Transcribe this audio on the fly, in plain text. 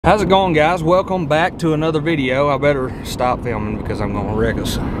How's it going, guys? Welcome back to another video. I better stop filming because I'm gonna wreck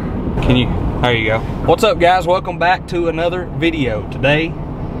us. There you go. What's up, guys? Welcome back to another video. Today,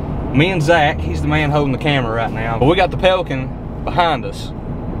 me and Zach, he's the man holding the camera right now, but we got the Pelican behind us.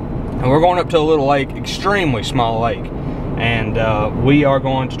 And we're going up to a little lake, extremely small lake. And we are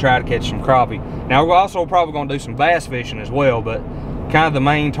going to try to catch some crappie. Now, we're also probably gonna do some bass fishing as well, but kind of the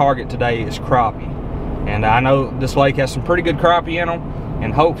main target today is crappie. And I know this lake has some pretty good crappie in them.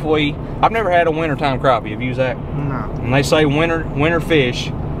 And hopefully, I've never had a wintertime crappie. Have you, Zach? No. And they say winter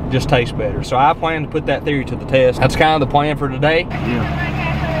fish just taste better. So I plan to put that theory to the test. That's kind of the plan for today. Yeah.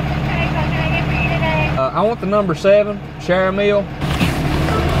 I want the number 7, share meal.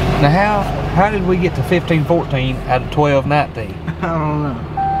 Now how did we get to 15-14 out of 12-19? I don't know.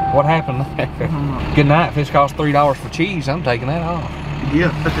 What happened there? I don't know. Good night. Fish cost $3 for cheese. I'm taking that off.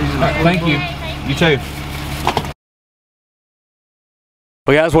 Yeah. Right, thank you. You too.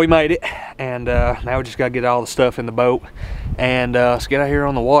 Well, guys, we made it, and now we just gotta get all the stuff in the boat, and let's get out here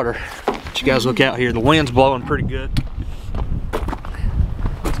on the water. Let you guys look out here. The wind's blowing pretty good.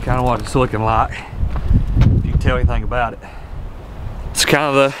 That's kind of what it's looking like, if you can tell anything about it. It's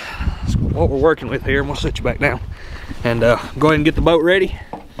kind of what we're working with here. I'm gonna set you back down, and go ahead and get the boat ready.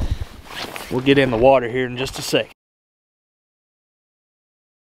 We'll get in the water here in just a second.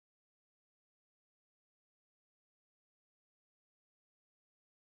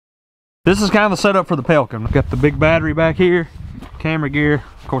 This is kind of the setup for the Pelican. Got the big battery back here, camera gear.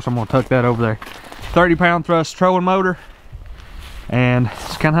 Of course, I'm gonna tuck that over there. 30-pound thrust trolling motor, and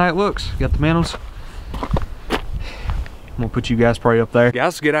it's kind of how it looks. Got the minnows. I'm gonna put you guys probably up there. Guys,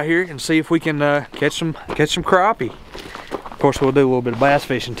 let's get out here and see if we can catch some crappie. Of course, we'll do a little bit of bass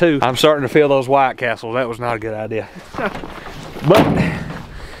fishing too. I'm starting to feel those White Castles. That was not a good idea. But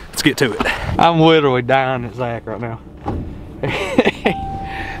let's get to it. I'm literally dying at Zach right now.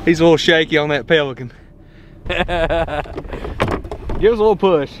 He's a little shaky on that Pelican. Give us a little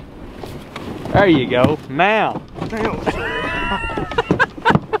push. There you go. Now.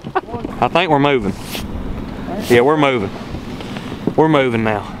 I think we're moving. Yeah, we're moving. We're moving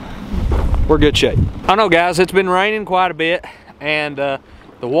now. We're good shape. I know, guys, it's been raining quite a bit, and the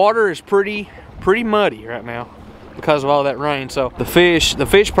water is pretty muddy right now because of all that rain. So the fish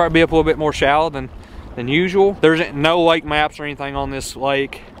probably be up a little bit more shallow than usual. There's no lake maps or anything on this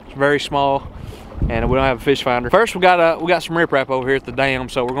lake. It's very small, and we don't have a fish finder. First, we got some riprap over here at the dam,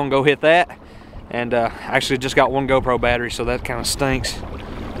 so we're gonna go hit that. And actually just got one GoPro battery, so that kind of stinks.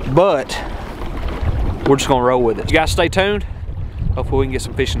 But we're just gonna roll with it. You guys stay tuned. Hopefully we can get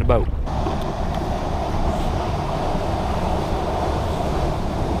some fish in the boat.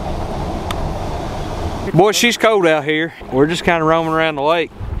 Boy, she's cold out here. We're just kind of roaming around the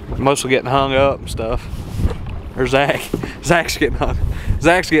lake, mostly getting hung up and stuff. There's Zach. Zach's getting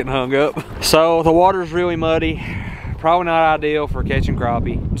hung up. So the water's really muddy. Probably not ideal for catching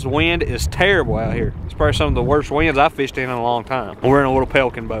crappie. The wind is terrible out here. It's probably some of the worst winds I've fished in a long time. We're in a little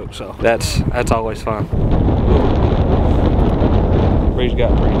Pelican boat, so that's always fun. Breeze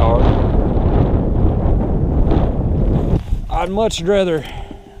got pretty hard. I'd much rather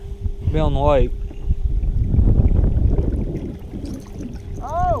be on the lake.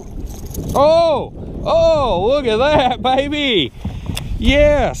 Oh, look at that, baby.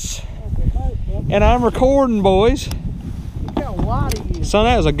 Yes. And I'm recording, boys. Son,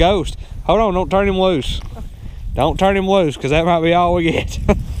 that was a ghost. Hold on, don't turn him loose. Don't turn him loose, because that might be all we get.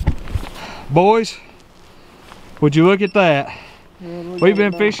 Boys, would you look at that? Yeah, we've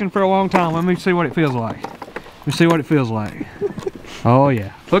been fishing for a long time. Let me see what it feels like. Let me see what it feels like. Oh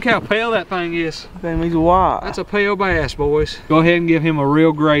yeah. Look how pale that thing is. Damn, he's white. That's a pale bass, boys. Go ahead and give him a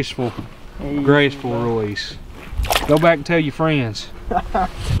real graceful release. Go back and tell your friends.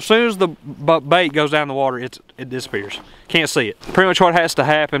 As soon as the bait goes down the water, it disappears. Can't see it. Pretty much what has to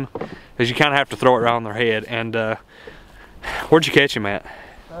happen is you kind of have to throw it right on their head. And where'd you catch him at?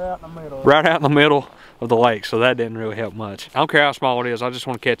 Right out in the middle. Right out in the middle of the lake, so that didn't really help much. I don't care how small it is, I just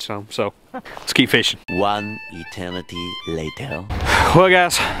want to catch some, so let's keep fishing. One eternity later. Well,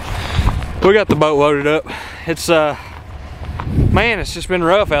 guys, we got the boat loaded up. It's man, it's just been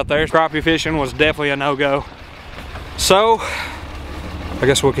rough out there. Crappie fishing was definitely a no-go. So I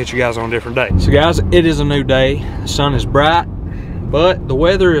guess we'll catch you guys on a different day. So guys, it is a new day. The sun is bright, but the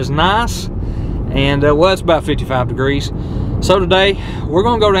weather is nice, and well, it's about 55 degrees. So today we're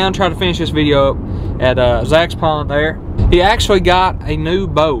gonna go down and try to finish this video up at Zach's pond there. He actually got a new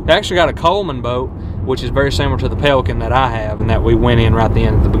boat. He actually got a Coleman boat, which is very similar to the Pelican that I have and that we went in right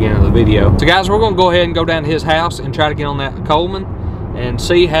then at the beginning of the video. So guys, we're gonna go ahead and go down to his house and try to get on that Coleman and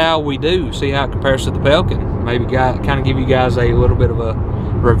see how we do, see how it compares to the Pelican. Maybe kind of give you guys a little bit of a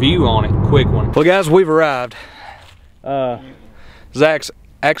review on it, quick one. Well guys, we've arrived. Zach's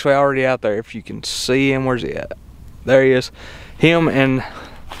actually already out there. If you can see him, where's he at? There he is.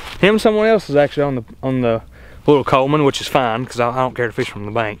 Someone else is actually on the little Coleman, which is fine because I don't care to fish from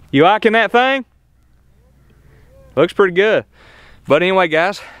the bank. You liking that thing? Looks pretty good. But anyway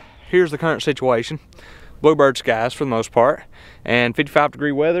guys, here's the current situation. Bluebird skies for the most part, and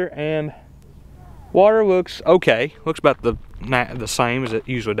 55-degree weather, and water looks okay. Looks about the same as it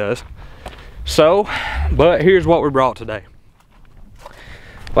usually does. So, but here's what we brought today.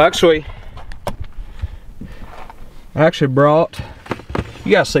 Well, I actually brought,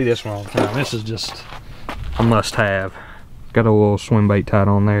 you guys see this one all the time. This is just a must-have. Got a little swim bait tied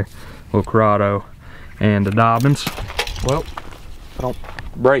on there, a little Corrado, and the Dobbins. Well, I don't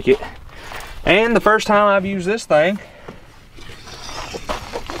break it. And the first time I've used this thing,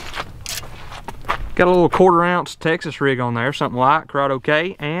 got a little 1/4 ounce Texas rig on there, something like Corrado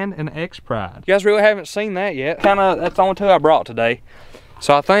K and an X Pride. You guys really haven't seen that yet. That's the only two I brought today.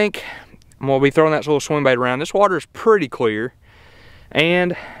 So I think I'm gonna be throwing that little swim bait around. This water is pretty clear,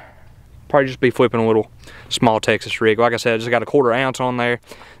 and probably just be flipping a little small Texas rig. Like I said, I just got a 1/4 ounce on there.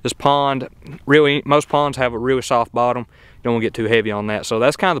 This pond, really, most ponds have a really soft bottom. You don't want to get too heavy on that. So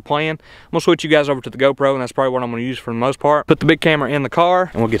that's kind of the plan. I'm gonna switch you guys over to the GoPro, and that's probably what I'm gonna use for the most part. Put the big camera in the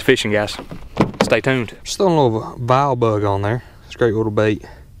car, and we'll get fishing, guys. Stay tuned. Just throwing a little bile bug on there. It's a great little bait.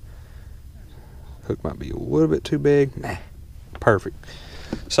 Hook might be a little bit too big. Nah, perfect.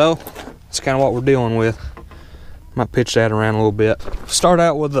 So that's kind of what we're dealing with. Might pitch that around a little bit. Start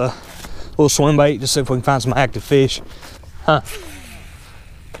out with a little swim bait, just see if we can find some active fish. Huh?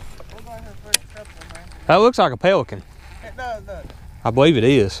 That looks like a pelican. It does. I believe it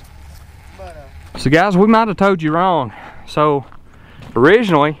is. So guys, we might have told you wrong. So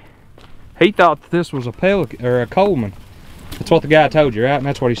originally, he thought that this was a Pelican or a Coleman. That's what the guy told you, right? And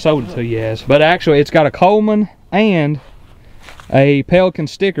that's what he sold it to you as. But actually, it's got a Coleman and a Pelican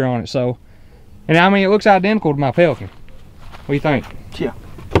sticker on it. So, and I mean, it looks identical to my Pelican. What do you think? Yeah.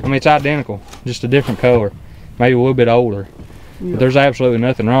 I mean, it's identical, just a different color, maybe a little bit older. Yeah. But there's absolutely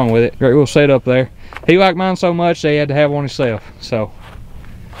nothing wrong with it. Great little setup there. He liked mine so much that he had to have one himself. So,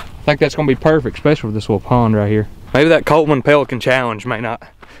 I think that's gonna be perfect, especially with this little pond right here. Maybe that Coleman Pelican challenge may not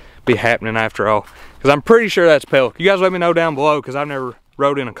be happening after all, because I'm pretty sure that's Pelican. You guys let me know down below, because I've never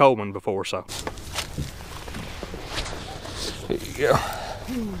rode in a Coleman before. So here you go.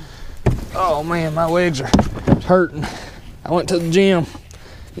 Oh man, my legs are hurting. I went to the gym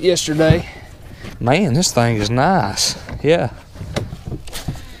yesterday. Man, this thing is nice. Yeah.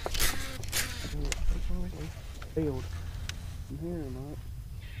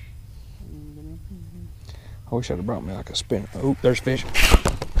 I wish I'd have brought me like a spinner. Oh, there's fish.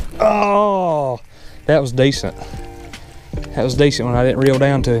 Oh, that was decent. That was decent when I didn't reel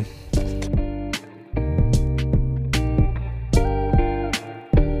down to him.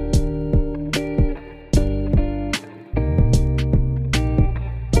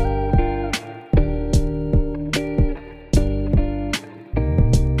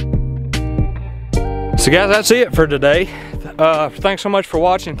 So guys, that's it for today. Thanks so much for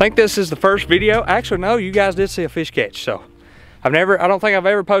watching. I think this is the first video. Actually, no, you guys did see a fish catch. So I don't think I've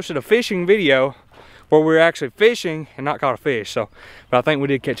ever posted a fishing video where we're actually fishing and not caught a fish. So, but I think we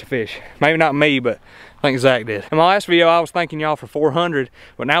did catch a fish. Maybe not me, but I think Zach did. In my last video, I was thanking y'all for 400,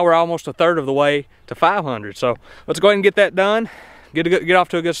 but now we're almost a third of the way to 500. So let's go ahead and get that done. Get off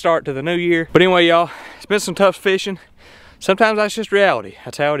to a good start to the new year. But anyway, y'all, it's been some tough fishing. Sometimes that's just reality.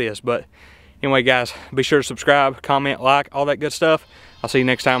 That's how it is. But anyway, guys, be sure to subscribe, comment, like, all that good stuff. I'll see you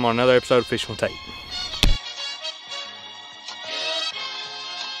next time on another episode of Fishing with Tate.